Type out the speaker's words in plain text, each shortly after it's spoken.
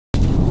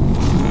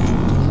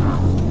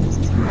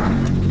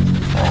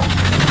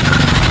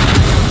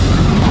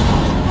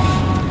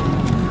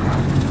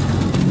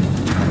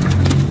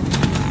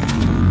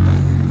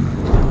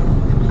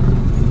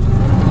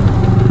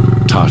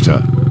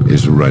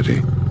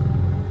ready.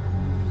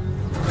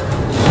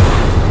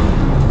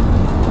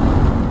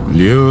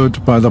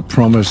 Lured by the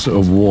promise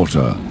of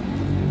water,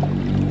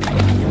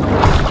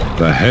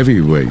 the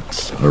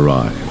heavyweights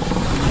arrive.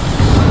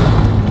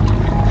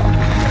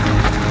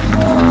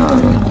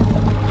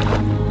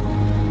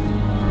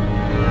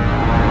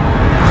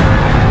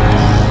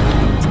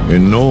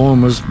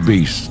 Enormous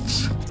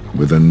beasts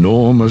with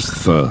enormous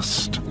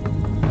thirst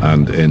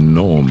and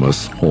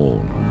enormous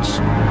horns.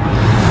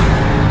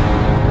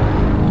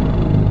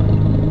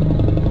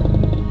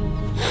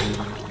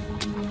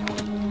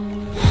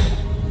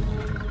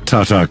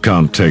 Tata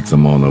can't take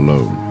them on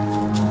alone.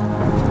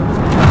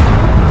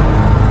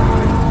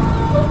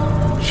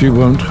 She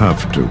won't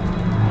have to.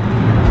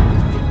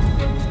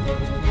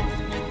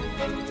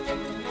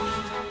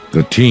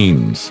 The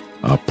teens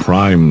are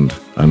primed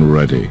and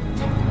ready.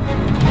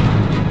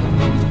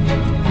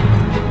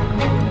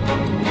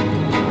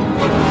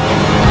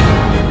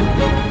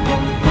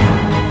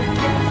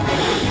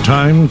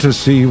 Time to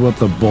see what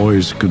the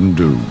boys can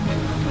do.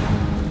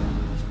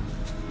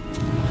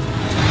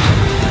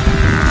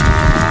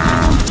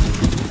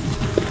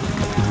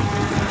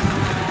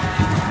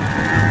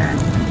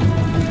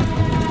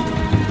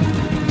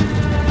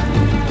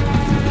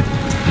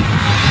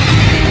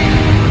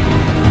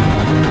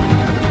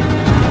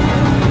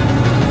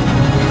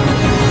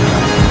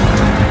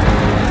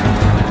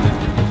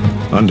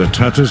 Under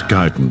Tata's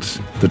guidance,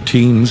 the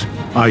teens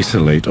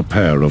isolate a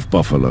pair of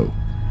buffalo.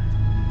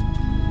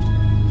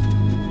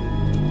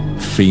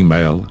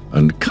 Female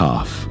and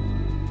calf.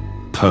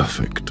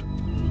 Perfect.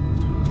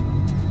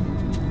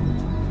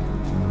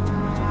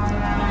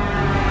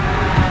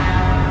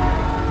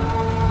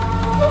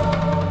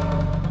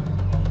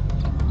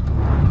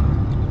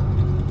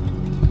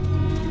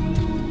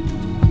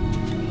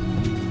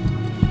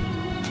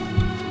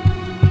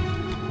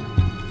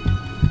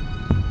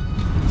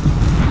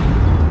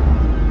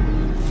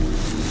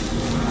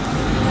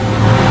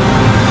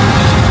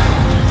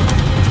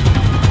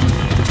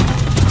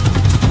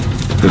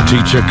 The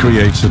teacher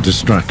creates a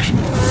distraction.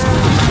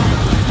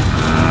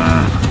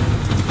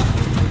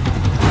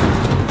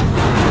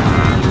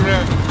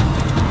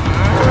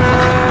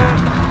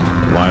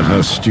 While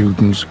her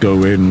students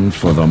go in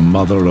for the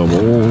mother of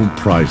all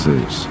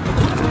prizes.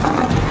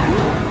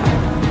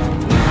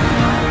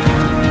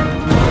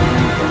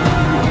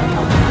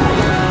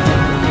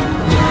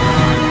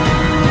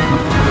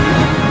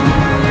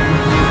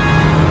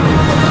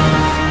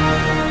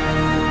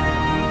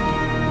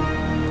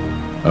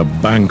 A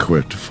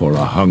banquet for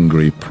a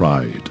hungry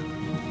pride.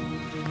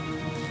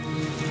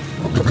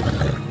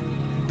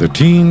 The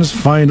teens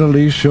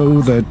finally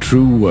show their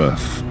true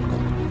worth.